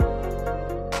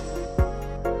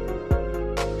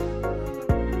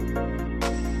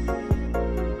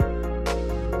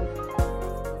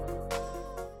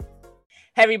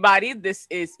everybody, this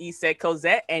is Issa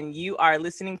Cosette, and you are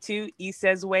listening to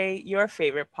Issa's Way, your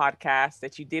favorite podcast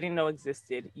that you didn't know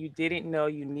existed, you didn't know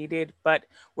you needed, but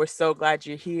we're so glad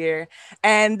you're here.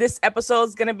 And this episode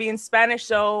is going to be in Spanish,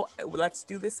 so let's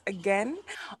do this again.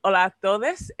 Hola a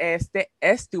todos, este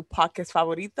es tu podcast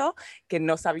favorito que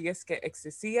no sabías que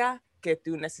existía, que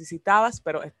tú necesitabas,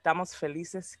 pero estamos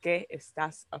felices que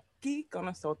estás aquí con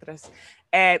nosotras.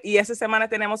 Y esta semana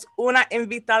tenemos una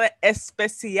invitada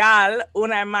especial,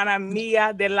 una hermana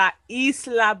mía de la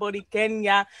isla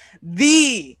boriqueña,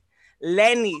 the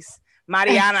Lenis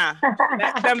Mariana.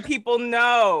 Let them people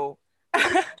know.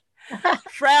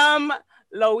 From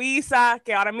Loíza,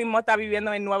 que ahora mismo está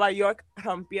viviendo en Nueva York,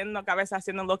 rompiendo cabezas,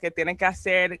 haciendo lo que tiene que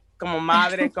hacer como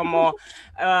madre, como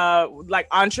like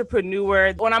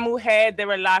entrepreneur. Una mujer de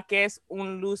verdad que es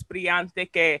una luz brillante,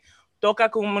 que toca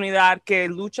comunidad, que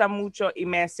lucha mucho y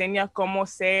me enseña cómo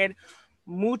hacer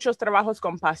muchos trabajos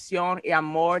con pasión y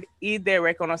amor y de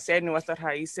reconocer nuestras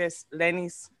raíces.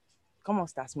 Lenis, ¿cómo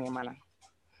estás, mi hermana?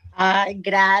 Ay,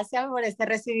 gracias por este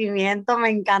recibimiento, me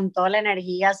encantó la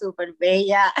energía, súper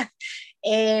bella.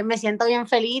 Me siento bien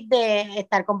feliz de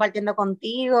estar compartiendo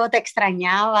contigo, te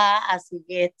extrañaba, así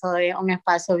que esto es un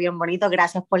espacio bien bonito,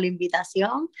 gracias por la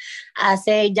invitación.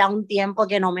 Hace ya un tiempo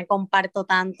que no me comparto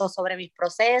tanto sobre mis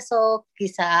procesos,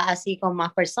 quizás así con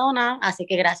más personas, así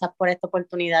que gracias por esta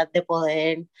oportunidad de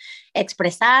poder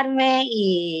expresarme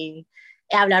y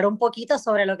hablar un poquito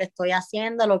sobre lo que estoy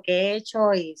haciendo, lo que he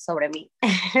hecho y sobre mí.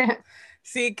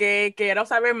 Sí, que quiero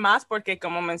saber más porque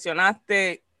como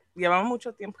mencionaste, llevamos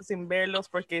mucho tiempo sin verlos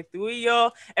porque tú y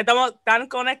yo estamos tan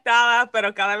conectadas,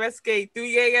 pero cada vez que tú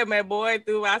llegues me voy,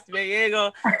 tú vas, me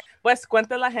llego. Pues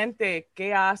cuéntale a la gente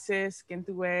qué haces, quién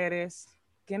tú eres,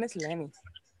 quién es Lenis.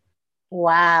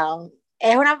 Wow,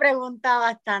 es una pregunta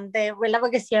bastante, ¿verdad?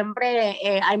 Porque siempre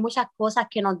hay muchas cosas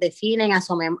que nos definen,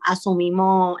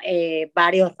 asumimos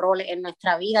varios roles en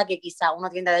nuestra vida que quizá uno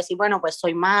tiende a decir, bueno, pues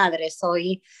soy madre,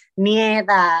 soy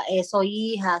nieta,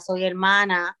 soy hija, soy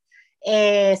hermana,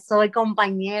 soy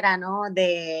compañera, ¿no?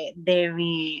 de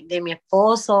mi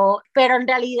esposo, pero en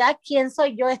realidad quién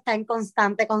soy yo está en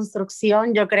constante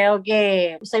construcción. Yo creo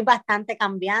que soy bastante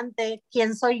cambiante.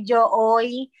 ¿Quién soy yo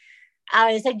hoy? A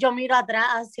veces yo miro atrás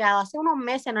hacia hace unos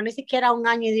meses, no ni siquiera un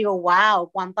año, y digo, wow,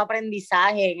 cuánto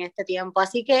aprendizaje en este tiempo.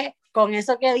 Así que con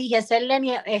eso que dije, ser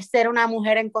Leni es ser una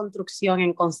mujer en construcción,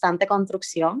 en constante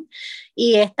construcción,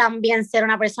 y es también ser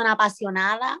una persona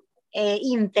apasionada,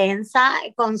 intensa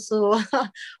con sus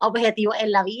objetivos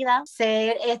en la vida,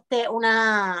 ser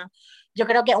yo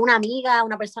creo que una amiga,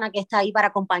 una persona que está ahí para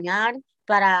acompañar,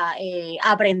 para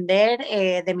aprender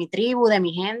de mi tribu, de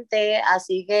mi gente.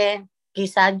 Así que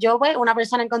quizás yo, pues, una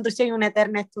persona en construcción y una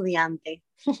eterna estudiante.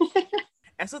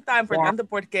 Eso está importante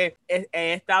porque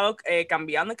he estado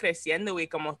cambiando, creciendo y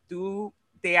como tú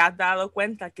te has dado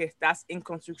cuenta que estás en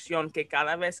construcción, que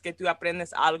cada vez que tú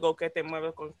aprendes algo que te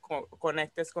mueve,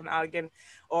 conectes con alguien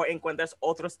o encuentras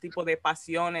otros tipos de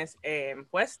pasiones,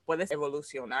 pues puedes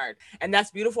evolucionar. And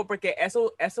that's beautiful porque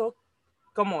eso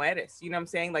como eres, you know what I'm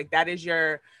saying? Like that is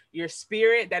your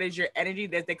spirit, that is your energy.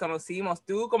 Desde conocimos,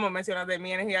 tú como mencionas de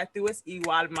mi energía, tú es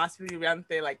igual, más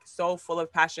vibrante, like so full of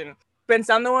passion.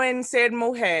 Pensando en ser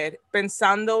mujer,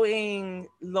 pensando en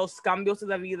los cambios de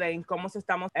la vida, en cómo se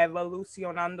estamos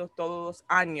evolucionando todos los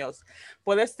años,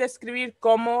 ¿puedes describir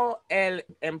cómo el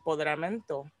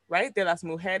empoderamiento, right, de las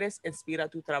mujeres inspira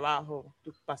tu trabajo,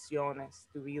 tus pasiones,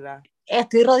 tu vida?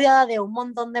 Estoy rodeada de un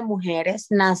montón de mujeres.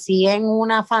 Nací en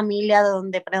una familia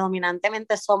donde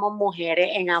predominantemente somos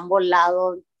mujeres en ambos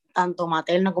lados, tanto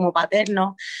materno como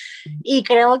paterno. Y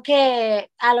creo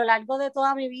que a lo largo de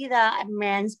toda mi vida me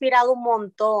ha inspirado un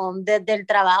montón, desde el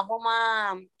trabajo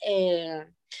más,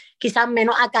 quizás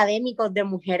menos académicos de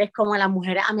mujeres, como las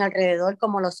mujeres a mi alrededor,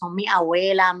 como lo son mis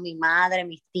abuelas, mi madre,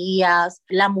 mis tías,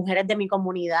 las mujeres de mi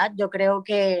comunidad. Yo creo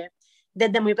que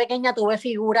desde muy pequeña tuve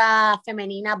figuras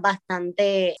femeninas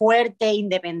bastante fuertes,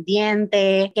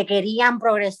 independientes, que querían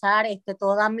progresar.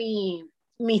 Todas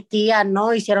mis tías,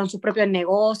 ¿no? Hicieron sus propios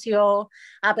negocios,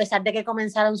 a pesar de que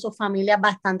comenzaron sus familias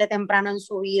bastante temprano en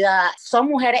su vida. Son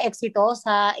mujeres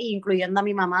exitosas, incluyendo a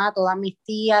mi mamá, todas mis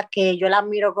tías, que yo las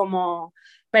miro como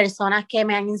personas que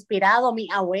me han inspirado. Mi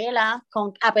abuela,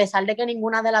 a pesar de que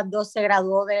ninguna de las dos se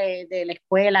graduó de la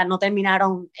escuela, no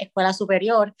terminaron escuela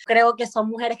superior, creo que son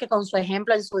mujeres que con su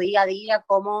ejemplo en su día a día,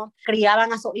 cómo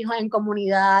criaban a sus hijos en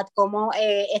comunidad, cómo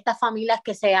estas familias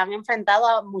que se han enfrentado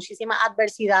a muchísimas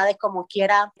adversidades como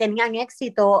quiera, tenían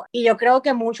éxito. Y yo creo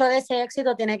que mucho de ese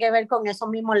éxito tiene que ver con esos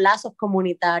mismos lazos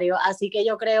comunitarios. Así que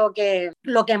yo creo que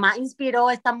lo que más inspiró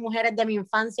a estas mujeres de mi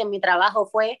infancia en mi trabajo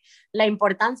fue la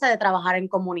importancia de trabajar en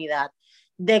comunidad.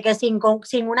 de que sin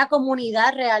una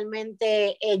comunidad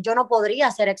realmente yo no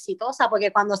podría ser exitosa,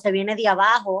 porque cuando se viene de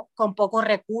abajo, con pocos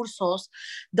recursos,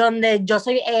 donde yo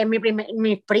soy,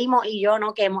 mis primos y yo,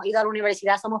 ¿no? Que hemos ido a la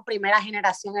universidad, somos primera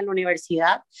generación en la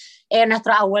universidad.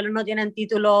 Nuestros abuelos no tienen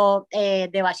título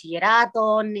de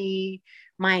bachillerato, ni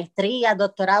maestría,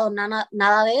 doctorado,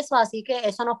 nada de eso, así que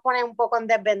eso nos pone un poco en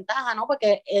desventaja, ¿no?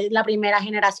 Porque es la primera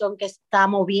generación que está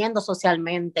moviendo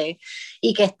socialmente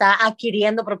y que está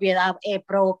adquiriendo propiedad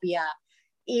propia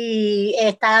y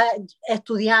está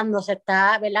estudiando, se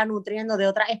está, ¿verdad?, nutriendo de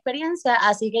otra experiencia,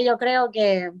 así que yo creo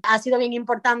que ha sido bien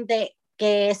importante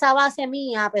que esa base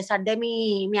mía, a pesar de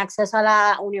mi acceso a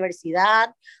la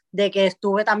universidad, de que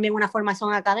estuve también una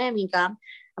formación académica,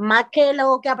 más que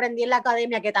lo que aprendí en la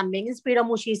academia, que también inspiró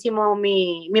muchísimo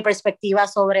mi perspectiva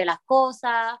sobre las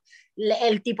cosas,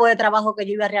 el tipo de trabajo que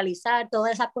yo iba a realizar,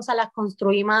 todas esas cosas las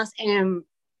construí más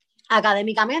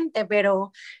académicamente,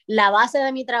 pero la base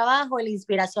de mi trabajo, la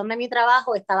inspiración de mi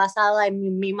trabajo está basada en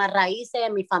mis mismas raíces,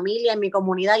 en mi familia, en mi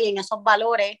comunidad y en esos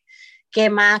valores que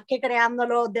más que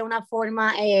creándolo de una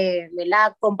forma,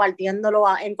 ¿verdad?, compartiéndolo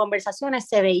en conversaciones,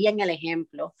 se veía en el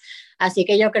ejemplo. Así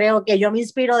que yo creo que yo me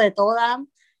inspiro de todas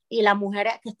y las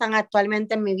mujeres que están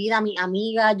actualmente en mi vida, mis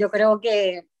amigas, yo creo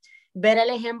que ver el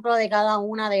ejemplo de cada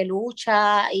una de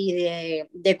lucha y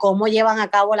de cómo llevan a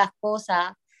cabo las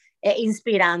cosas es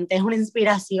inspirante, es una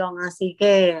inspiración. Así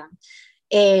que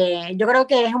yo creo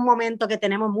que es un momento que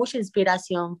tenemos mucha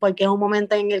inspiración, porque es un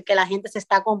momento en el que la gente se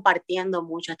está compartiendo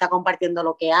mucho, está compartiendo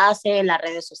lo que hace en las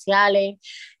redes sociales,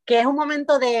 que es un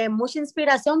momento de mucha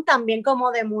inspiración, también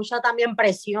como de mucha también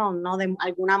presión, ¿no? De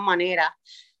alguna manera.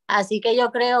 Así que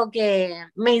yo creo que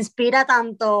me inspira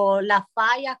tanto las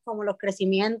fallas como los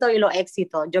crecimientos y los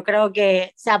éxitos. Yo creo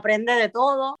que se aprende de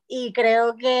todo y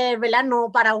creo que, ¿verdad?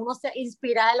 No, para uno ser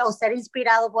inspirar o ser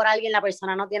inspirado por alguien, la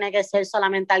persona no tiene que ser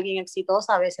solamente alguien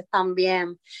exitoso. A veces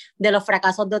también de los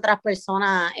fracasos de otras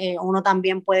personas uno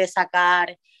también puede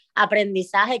sacar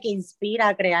aprendizaje que inspira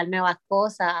a crear nuevas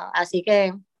cosas. Así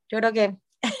que yo creo que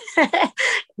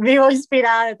vivo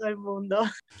inspirada de todo el mundo.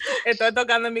 Estoy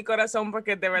tocando en mi corazón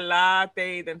porque de verdad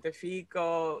te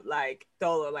identifico, like,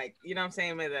 todo, like, you know what I'm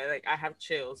saying, like, I have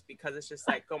chills because it's just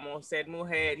like, como ser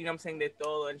mujer, you know what I'm saying, de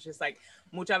todo, and it's just like,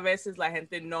 muchas veces la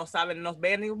gente no sabe, nos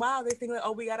ven y, wow, they think like,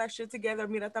 oh, we got our shit together,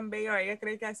 mira tan bella, ella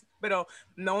cree que es, pero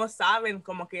no saben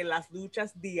como que las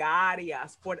luchas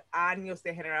diarias por años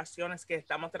de generaciones que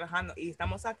estamos trabajando y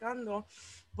estamos sacando,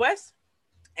 pues,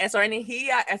 esa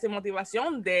energía, esa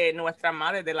motivación de nuestra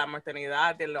madre, de la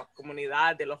maternidad, de la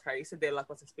comunidad, de los raíces, de la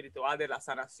cosa espiritual, de la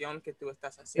sanación que tú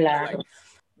estás haciendo. Claro. Like,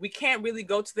 we can't really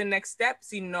go to the next step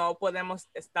si no podemos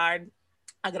estar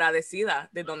agradecida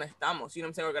de donde estamos, you know what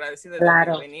I'm saying, agradecida de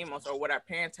Claro. donde venimos, or what our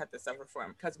parents had to suffer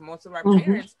from, because most of our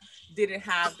parents didn't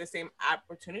have the same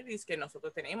opportunities que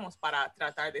nosotros tenemos para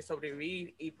tratar de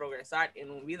sobrevivir y progresar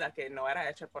en una vida que no era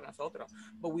hecha por nosotros,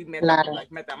 but we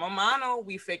metamos mano,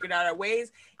 we figured out our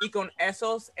ways, y con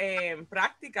esos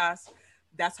prácticas,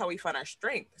 that's how we find our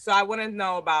strength. So I want to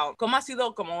know about cómo ha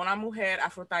sido como una mujer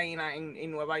afrotaína en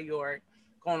Nueva York,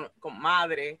 con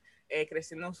madre,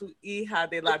 creciendo su hija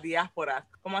de la diáspora.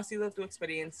 ¿Cómo ha sido tu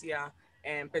experiencia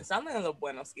pensando en los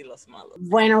buenos y los malos?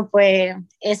 Bueno, pues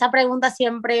esa pregunta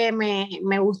siempre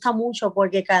me gusta mucho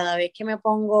porque cada vez que me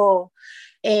pongo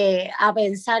a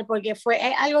pensar, porque es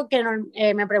algo que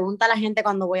me pregunta la gente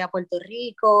cuando voy a Puerto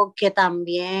Rico, que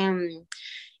también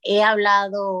he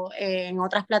hablado en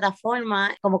otras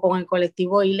plataformas, como con el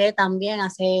colectivo ILE también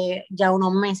hace ya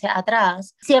unos meses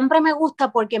atrás. Siempre me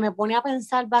gusta porque me pone a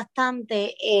pensar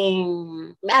bastante,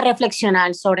 a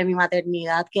reflexionar sobre mi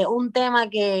maternidad, que es un tema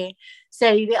que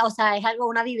se vive, o sea, es algo,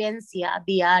 una vivencia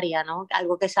diaria, ¿no?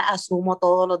 Algo que asumo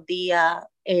todos los días,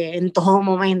 en todo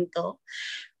momento.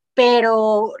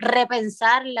 Pero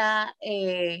repensarla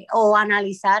o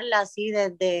analizarla así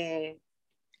desde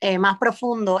más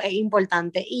profundo es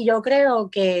importante. Y yo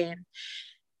creo que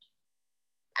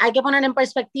hay que poner en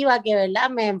perspectiva que, ¿verdad?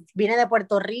 Me vine de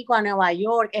Puerto Rico a Nueva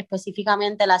York,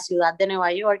 específicamente la ciudad de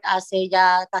Nueva York, hace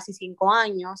ya casi 5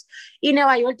 años. Y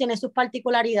Nueva York tiene sus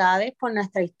particularidades por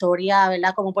nuestra historia,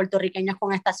 ¿verdad? Como puertorriqueños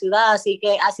con esta ciudad. Así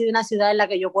que ha sido una ciudad en la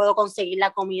que yo puedo conseguir la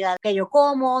comida que yo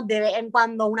como. De vez en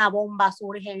cuando una bomba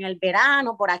surge en el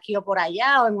verano, por aquí o por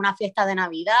allá, o en una fiesta de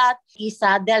Navidad,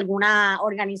 quizás de alguna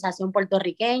organización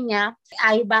puertorriqueña.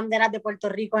 Hay banderas de Puerto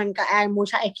Rico en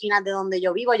muchas esquinas de donde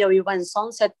yo vivo. Yo vivo en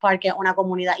Sunset Park, que es una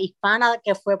comunidad hispana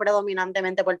que fue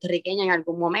predominantemente puertorriqueña en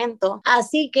algún momento.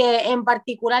 Así que en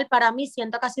particular para mí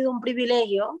siento que ha sido un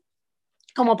privilegio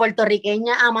como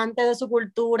puertorriqueña, amante de su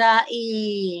cultura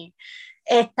y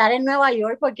estar en Nueva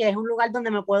York porque es un lugar donde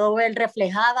me puedo ver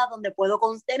reflejada, donde puedo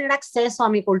tener acceso a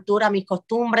mi cultura, a mis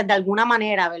costumbres de alguna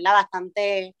manera, ¿verdad?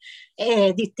 Bastante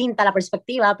distinta la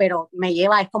perspectiva, pero me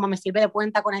lleva, es como me sirve de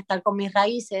puente a conectar con mis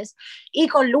raíces. Y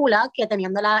con Lula, que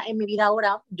teniéndola en mi vida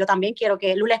ahora, yo también quiero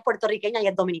que Lula es puertorriqueña y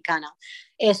es dominicana.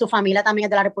 Su familia también es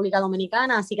de la República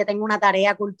Dominicana, así que tengo una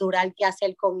tarea cultural que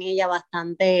hacer con ella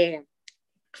bastante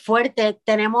fuerte.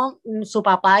 Tenemos, su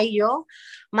papá y yo,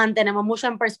 mantenemos mucho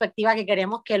en perspectiva que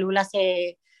queremos que Lula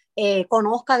se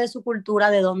conozca de su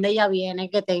cultura, de dónde ella viene,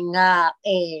 que tenga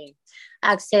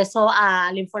acceso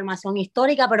a la información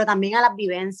histórica, pero también a las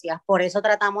vivencias. Por eso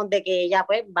tratamos de que ella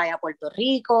pues vaya a Puerto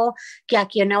Rico, que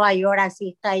aquí en Nueva York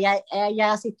asista. Ella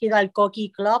ha asistido al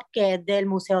Coqui Club, que es del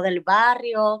Museo del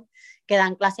Barrio, que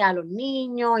dan clases a los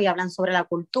niños y hablan sobre la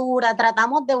cultura.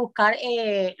 Tratamos de buscar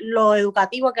lo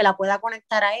educativo que la pueda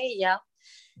conectar a ella.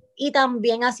 Y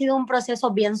también ha sido un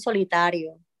proceso bien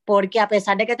solitario, porque a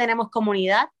pesar de que tenemos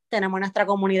comunidad, tenemos nuestra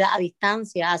comunidad a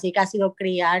distancia, así que ha sido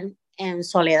criar en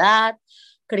soledad,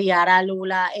 criar a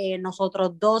Lula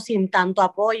nosotros dos sin tanto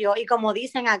apoyo. Y como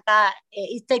dicen acá,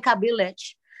 it takes a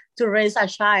village to raise a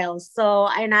child. So,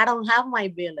 and I don't have my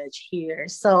village here.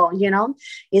 So, you know,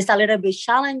 it's a little bit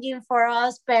challenging for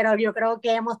us, pero yo creo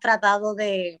que hemos tratado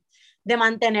de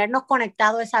mantenernos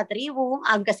conectados a esa tribu,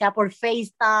 aunque sea por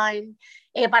FaceTime.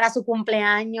 Para su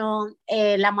cumpleaños,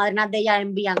 las madrinas de ella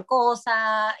envían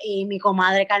cosas, y mi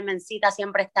comadre Carmencita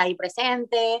siempre está ahí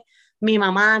presente, mi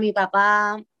mamá, mi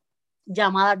papá,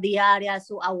 llamadas diarias,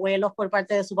 sus abuelos por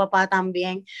parte de su papá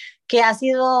también, que ha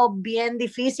sido bien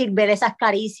difícil ver esas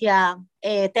caricias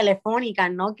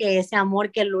telefónicas, ¿no? Que ese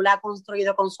amor que Lula ha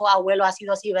construido con su abuelo ha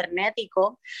sido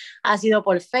cibernético, ha sido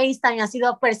por FaceTime, ha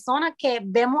sido personas que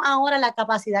vemos ahora la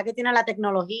capacidad que tiene la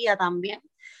tecnología también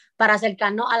para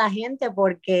acercarnos a la gente,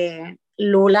 porque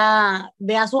Lula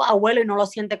ve a su abuelo y no lo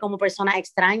siente como persona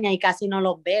extraña y casi no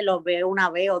los ve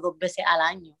una vez o dos veces al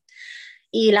año,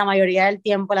 y la mayoría del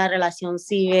tiempo la relación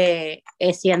sigue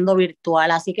siendo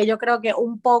virtual. Así que yo creo que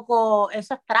un poco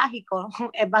eso es trágico,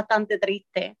 es bastante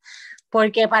triste,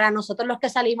 porque para nosotros los que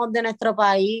salimos de nuestro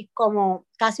país como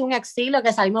casi un exilio,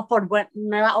 que salimos por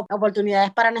nuevas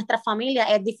oportunidades para nuestra familia,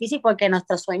 es difícil porque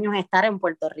nuestro sueño es estar en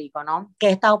Puerto Rico, ¿no?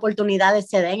 Que estas oportunidades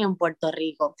se den en Puerto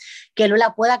Rico, que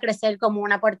Lula pueda crecer como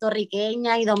una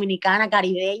puertorriqueña y dominicana,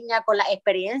 caribeña, con las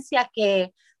experiencias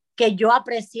que yo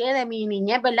aprecié de mi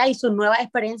niñez, ¿verdad? Y sus nuevas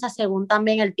experiencias según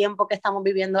también el tiempo que estamos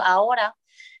viviendo ahora,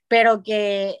 pero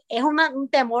que es un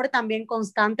temor también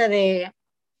constante de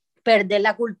perder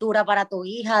la cultura para tu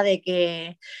hija, de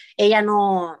que ella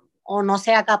no, o no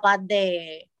sea capaz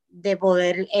de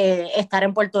poder estar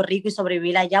en Puerto Rico y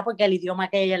sobrevivir allá, porque el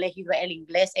idioma que ella ha elegido es el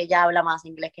inglés, ella habla más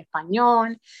inglés que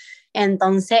español,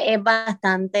 entonces es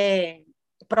bastante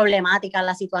problemática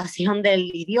la situación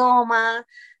del idioma,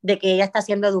 de que ella está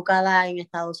siendo educada en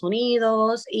Estados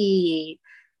Unidos y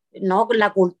no,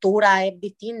 la cultura es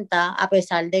distinta, a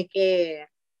pesar de que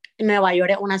Nueva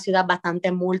York es una ciudad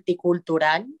bastante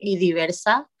multicultural y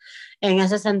diversa en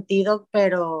ese sentido,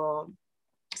 pero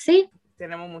sí.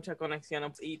 Tenemos mucha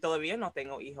conexión y todavía no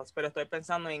tengo hijos, pero estoy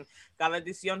pensando en cada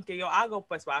decisión que yo hago,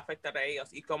 pues va a afectar a ellos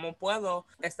y cómo puedo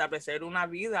establecer una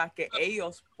vida que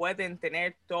ellos pueden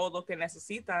tener todo lo que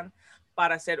necesitan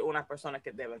para ser una persona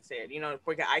que deben ser, you know,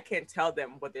 porque I can't tell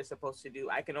them what they're supposed to do.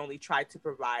 I can only try to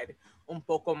provide un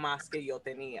poco más que yo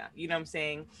tenía, you know what I'm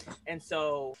saying? And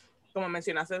so, como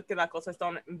mencionaste que las cosas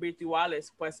están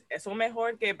virtuales, pues eso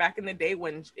mejor que back in the day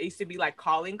when it used to be like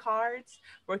calling cards,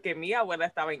 porque mi abuela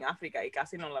estaba en África y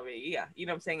casi no la veía, you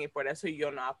know what I'm saying, y por eso yo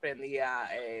no aprendía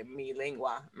mi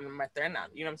lengua materna,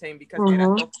 you know what I'm saying, because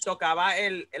tocaba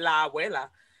la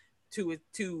abuela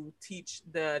to teach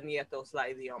the nietos la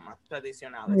idioma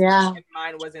tradicionales. Yeah. And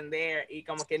mine wasn't there y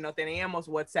como que no teníamos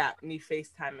WhatsApp ni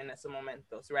FaceTime en esos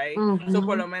momentos, right? Uh-huh. So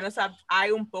por lo menos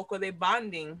hay un poco de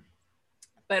bonding,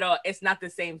 pero it's not the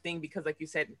same thing because like you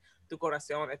said, tu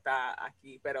corazón está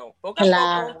aquí, pero poco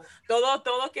a poco,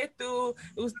 todo que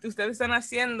ustedes están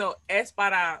haciendo es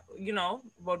para, you know,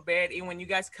 volver, y when you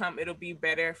guys come, it'll be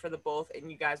better for the both, and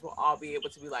you guys will all be able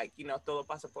to be like, you know, todo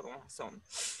pasa por una razón.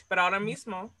 Pero ahora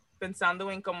mismo, pensando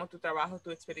en cómo tu trabajo,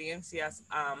 tus experiencias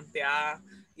te ha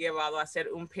llevado a ser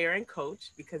un parent coach,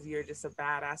 because you're just a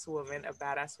badass woman.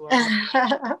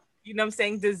 You know what I'm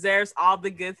saying, deserves all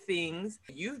the good things.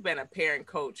 You've been a parent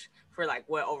coach for like,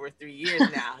 what, over 3 years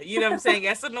now. You know what I'm saying?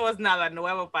 Eso no es nada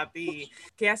nuevo para ti.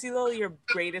 ¿Qué ha sido your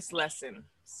greatest lesson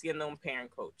siendo un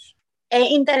parent coach? Es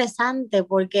interesante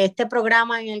porque este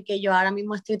programa en el que yo ahora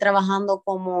mismo estoy trabajando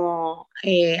como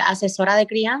asesora de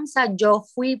crianza, yo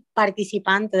fui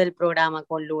participante del programa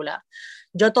con Lula.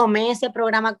 Yo tomé ese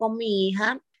programa con mi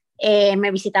hija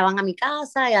me visitaban a mi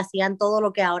casa y hacían todo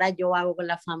lo que ahora yo hago con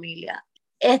la familia.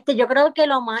 Yo creo que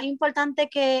lo más importante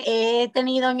que he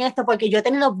tenido en esto, porque yo he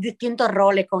tenido distintos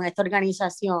roles con esta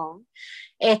organización,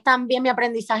 es también mi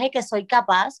aprendizaje que soy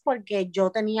capaz, porque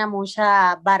yo tenía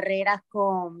muchas barreras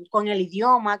con el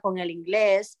idioma, con el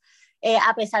inglés,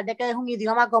 a pesar de que es un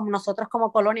idioma como nosotros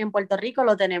como colonia en Puerto Rico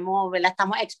lo tenemos, ¿verdad?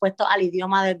 Estamos expuestos al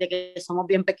idioma desde que somos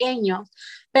bien pequeños,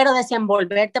 pero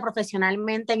desenvolverte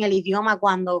profesionalmente en el idioma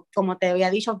cuando, como te había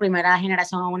dicho, primera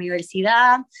generación en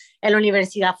universidad, en la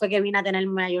universidad fue que vine a tener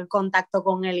mayor contacto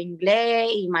con el inglés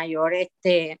y mayor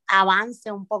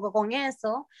avance un poco con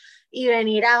eso, y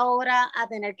venir ahora a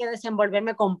tener que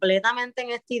desenvolverme completamente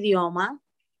en este idioma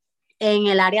en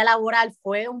el área laboral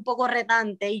fue un poco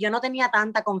retante y yo no tenía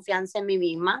tanta confianza en mí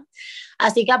misma.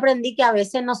 Así que aprendí que a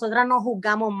veces nosotras nos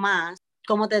juzgamos más,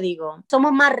 como te digo,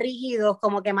 somos más rígidos,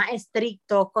 como que más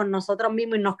estrictos con nosotros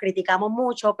mismos y nos criticamos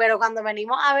mucho, pero cuando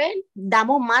venimos a ver,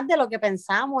 damos más de lo que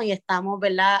pensamos y estamos,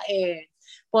 ¿verdad?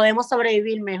 Podemos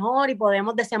sobrevivir mejor y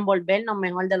podemos desenvolvernos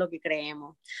mejor de lo que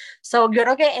creemos. So, yo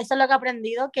creo que eso es lo que he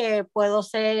aprendido, que puedo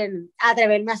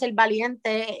atreverme a ser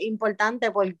valiente,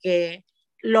 importante, porque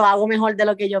lo hago mejor de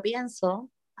lo que yo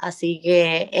pienso. Así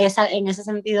que en ese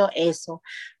sentido, eso.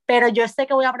 Pero yo sé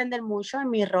que voy a aprender mucho en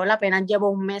mi rol, apenas llevo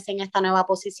un mes en esta nueva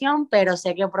posición, pero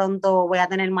sé que pronto voy a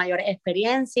tener mayor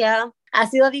experiencia. Ha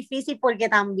sido difícil porque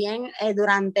también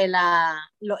durante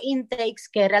los intakes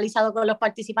que he realizado con los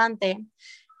participantes,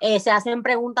 se hacen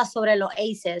preguntas sobre los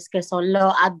ACEs, que son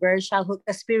los Adverse Childhood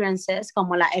Experiences,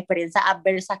 como las experiencias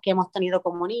adversas que hemos tenido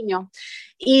como niños.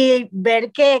 Y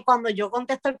ver que cuando yo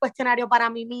contesto el cuestionario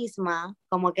para mí misma,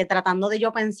 como que tratando de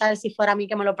yo pensar si fuera a mí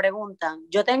que me lo preguntan,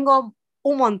 yo tengo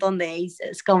un montón de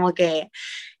ACEs, como que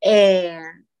eh,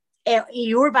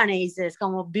 y urban aces,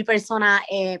 como vi persona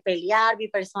pelear, vi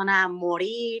persona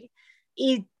morir,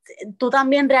 y tú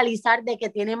también realizar de que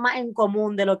tienes más en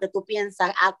común de lo que tú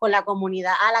piensas con la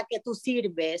comunidad a la que tú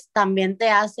sirves, también te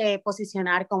hace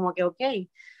posicionar como que, ok,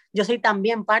 yo soy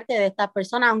también parte de estas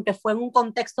personas, aunque fue en un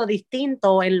contexto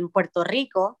distinto en Puerto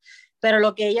Rico, pero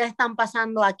lo que ellas están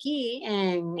pasando aquí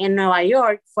en Nueva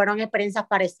York fueron experiencias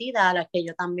parecidas a las que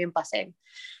yo también pasé.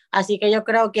 Así que yo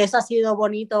creo que eso ha sido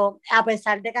bonito, a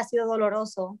pesar de que ha sido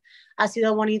doloroso, ha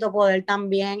sido bonito poder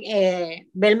también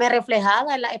verme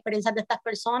reflejada en las experiencias de estas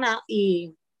personas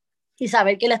y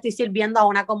saber que le estoy sirviendo a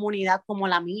una comunidad como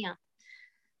la mía,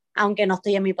 aunque no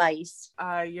estoy en mi país.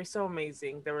 You're so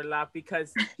amazing, de verdad,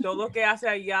 because todo lo que hace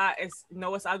allá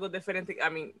no es algo diferente. I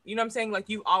mean, you know what I'm saying?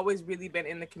 Like, you've always really been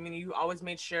in the community. You always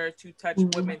made sure to touch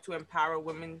women, to empower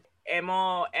women.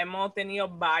 Hemos tenido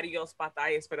varios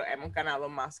batallas, pero hemos ganado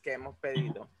más que hemos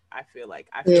pedido. I feel like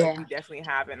we definitely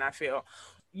have, and I feel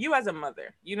you as a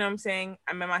mother, you know what I'm saying?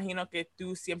 Me imagino que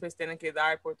tú siempre tienes que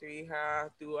dar por tu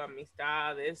hija, tu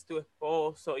amistades, tu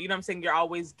esposo, you know what I'm saying? You're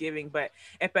always giving, but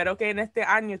espero que en este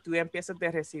año tú empieces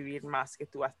a recibir más que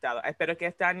tú has dado. Espero que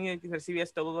este año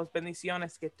recibas todas las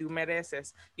bendiciones que tú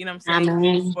mereces, you know what I'm saying?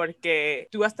 Amén. Porque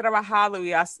tú has trabajado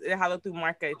y has dejado tu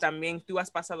marca y también tú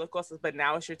has pasado cosas, but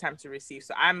now it's your time to receive.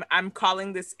 So I'm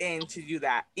calling this in to do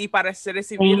that. Y para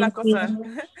recibir la cosa,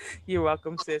 you're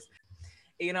welcome, sis.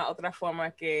 Y una otra forma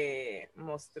que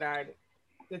mostrar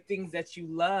the things that you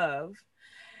love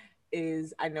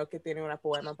is, I know que tiene una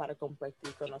poema para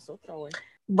compartir con nosotros hoy.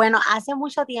 Bueno, hace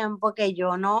mucho tiempo que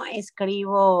yo no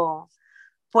escribo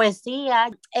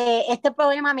poesía. Este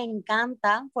poema me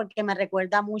encanta porque me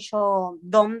recuerda mucho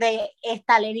dónde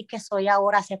esta Lenis que soy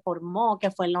ahora se formó, que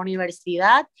fue en la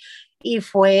universidad, y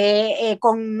fue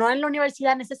no en la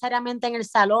universidad necesariamente en el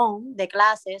salón de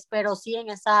clases, pero sí en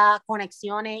esas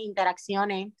conexiones,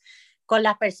 interacciones con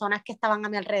las personas que estaban a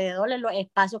mi alrededor, en los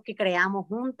espacios que creamos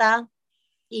juntas.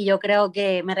 Y yo creo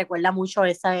que me recuerda mucho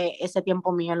ese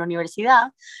tiempo mío en la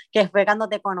universidad, que fue cuando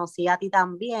te conocí a ti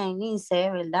también, Ince,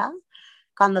 ¿verdad?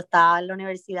 Cuando estaba en la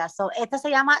universidad. Este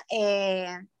se llama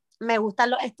Me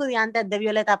gustan los estudiantes, de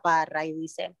Violeta Parra, y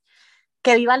dice: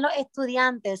 que vivan los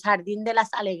estudiantes, jardín de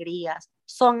las alegrías.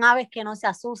 Son aves que no se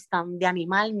asustan de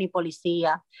animal ni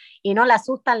policía, y no le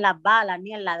asustan las balas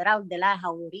ni el ladrón de la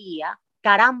jauría.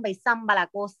 Caramba y zamba la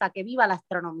cosa, que viva la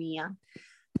astronomía.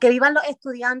 Que vivan los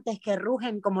estudiantes que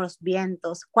rugen como los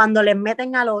vientos, cuando les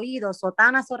meten al oído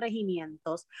sotanas o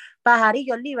regimientos,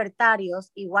 pajarillos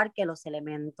libertarios igual que los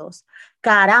elementos.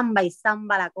 Caramba y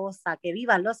zamba la cosa, que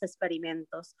vivan los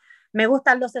experimentos. Me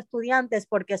gustan los estudiantes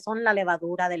porque son la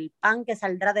levadura del pan que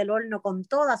saldrá del horno con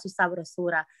toda su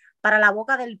sabrosura, para la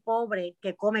boca del pobre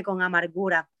que come con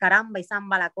amargura. Caramba y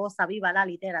zamba la cosa, viva la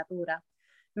literatura.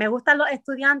 Me gustan los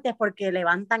estudiantes porque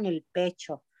levantan el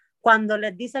pecho cuando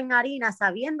les dicen harina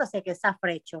sabiéndose que es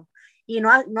afrecho, y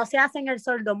no se hacen el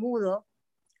sordo mudo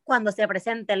cuando se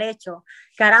presente el hecho,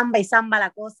 caramba y zamba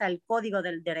la cosa, el código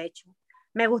del derecho.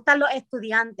 Me gustan los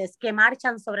estudiantes que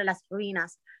marchan sobre las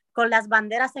ruinas, con las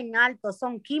banderas en alto,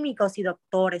 son químicos y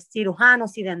doctores,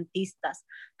 cirujanos y dentistas.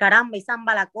 Caramba y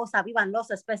zamba la cosa, vivan los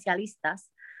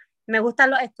especialistas. Me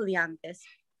gustan los estudiantes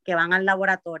que van al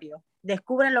laboratorio,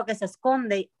 descubren lo que se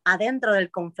esconde adentro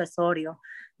del confesorio.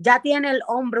 Ya tiene el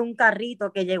hombre un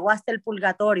carrito que llegó hasta el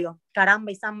purgatorio.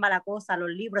 Caramba y zamba la cosa, los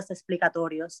libros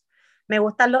explicatorios. Me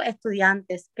gustan los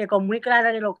estudiantes que con muy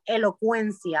clara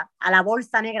elocuencia a la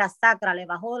bolsa negra sacra le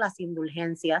bajó las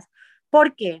indulgencias.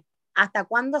 ¿Por qué? ¿Hasta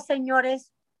cuándo,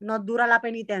 señores, nos dura la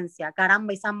penitencia?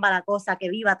 Caramba y zamba la cosa, que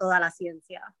viva toda la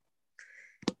ciencia.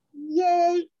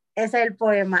 ¡Yay! Ese es el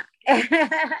poema.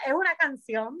 Es una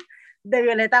canción de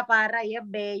Violeta Parra y es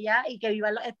bella, y que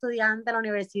vivan los estudiantes de la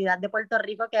Universidad de Puerto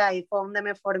Rico, que ahí fue donde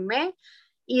me formé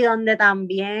y donde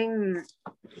también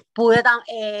pude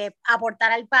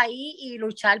aportar al país y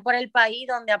luchar por el país,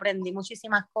 donde aprendí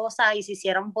muchísimas cosas y se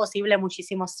hicieron posibles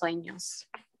muchísimos sueños.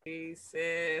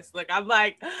 Sis, like I'm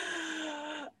like,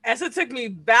 eso took me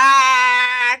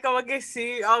back, como que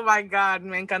sí, oh my God,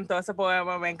 me encantó ese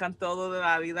poema, me encantó todo de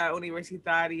la vida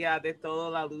universitaria, de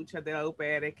toda la lucha de la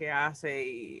UPR que hace,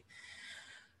 y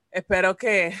espero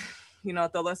que,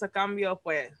 todo ese cambio,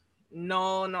 pues,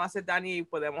 no hace daño y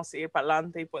podemos ir para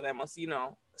adelante y podemos,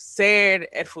 ser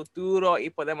el futuro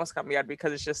y podemos cambiar,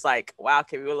 because it's just like, wow,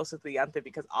 que vivo los estudiantes,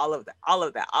 because all of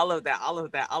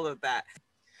that.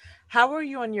 How are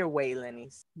you on your way,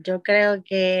 Lenis? Yo creo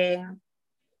que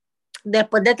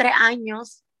después de 3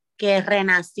 años que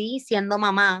renací siendo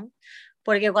mamá,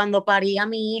 porque cuando parí a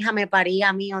mi hija me parí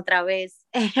a mí otra vez,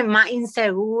 más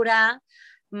insegura,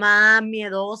 más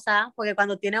miedosa, porque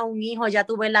cuando tienes un hijo ya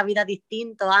tú ves la vida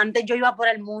distinto. Antes yo iba por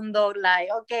el mundo,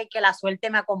 like, ok, que la suerte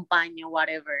me acompañe,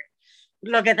 whatever.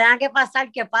 Lo que tenga que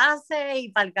pasar, que pase,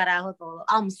 y para el carajo todo.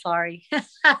 I'm sorry.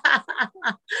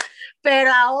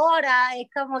 Pero ahora es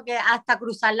como que hasta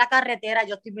cruzar la carretera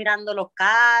yo estoy mirando los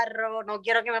carros, no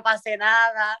quiero que me pase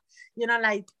nada,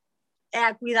 like,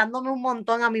 cuidándome un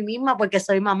montón a mí misma porque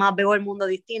soy mamá, veo el mundo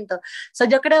distinto.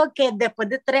 Yo creo que después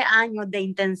de 3 años de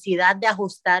intensidad de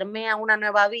ajustarme a una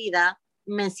nueva vida,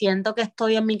 me siento que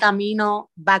estoy en mi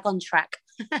camino back on track.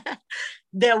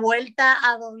 De vuelta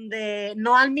a donde,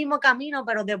 no al mismo camino,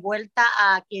 pero de vuelta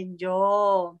a quien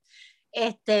yo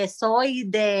soy,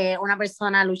 de una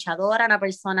persona luchadora, una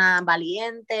persona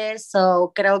valiente.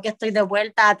 Creo que estoy de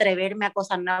vuelta a atreverme a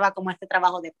cosas nuevas como este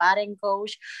trabajo de parent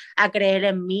coach, a creer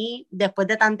en mí. Después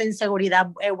de tanta inseguridad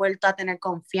he vuelto a tener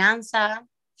confianza.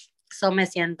 Me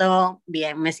siento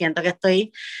bien, me siento que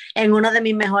estoy en uno de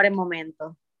mis mejores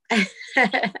momentos.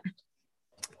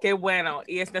 Qué bueno,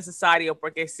 y es necesario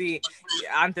porque sí,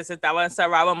 antes estaba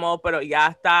encerrado, pero ya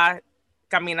está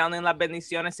caminando en las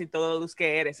bendiciones y todo luz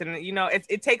que eres. And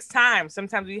it takes time.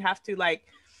 Sometimes we have to like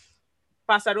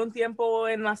pasar un tiempo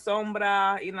en la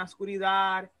sombra, en la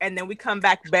oscuridad, and then we come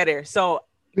back better. So,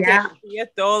 yeah.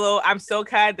 Todo. I'm so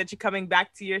glad that you're coming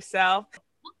back to yourself.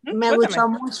 Me gustó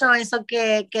mucho eso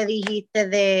que dijiste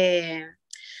de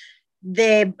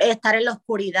estar en la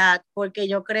oscuridad, porque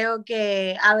yo creo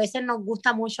que a veces nos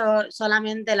gusta mucho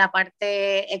solamente la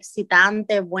parte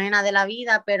excitante, buena de la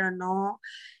vida, pero no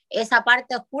esa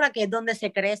parte oscura, que es donde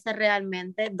se crece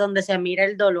realmente, donde se mira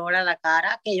el dolor a la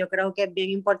cara, que yo creo que es bien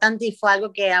importante y fue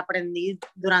algo que aprendí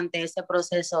durante ese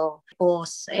proceso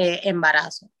post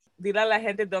embarazo. Dile a la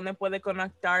gente dónde puede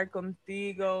conectar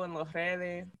contigo en las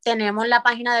redes. Tenemos la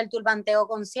página del Turbanteo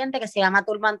Consciente que se llama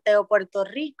Turbanteo Puerto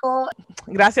Rico.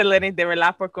 Gracias, Lenis, de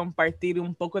verdad, por compartir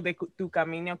un poco de tu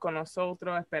camino con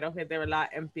nosotros. Espero que de verdad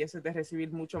empieces a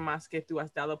recibir mucho más que tú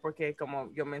has dado, porque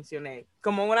como yo mencioné,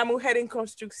 como una mujer en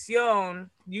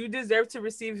construcción, you deserve to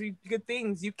receive good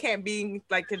things. You can't be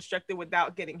like constructed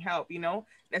without getting help,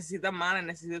 Necesitas manos,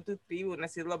 necesitas tu tribu,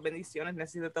 necesitas las bendiciones,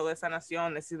 necesitas toda esa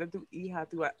nación, necesitas tu hija,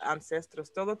 tus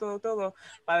ancestros, todo,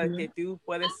 para que tú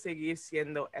puedas seguir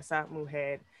siendo esa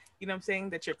mujer, you know what I'm saying,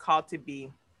 that you're called to be.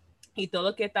 Y todo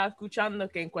lo que estás escuchando,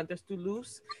 que encuentres tu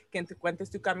luz, que encuentres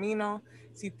tu camino.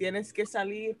 Si tienes que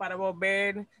salir para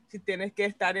volver, si tienes que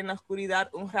estar en la oscuridad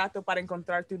un rato para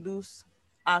encontrar tu luz,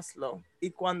 hazlo. Y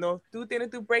cuando tú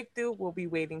tienes tu breakthrough, we'll be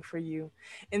waiting for you.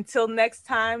 Until next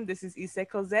time, this is Ise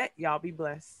Cosette. Y'all be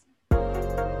blessed.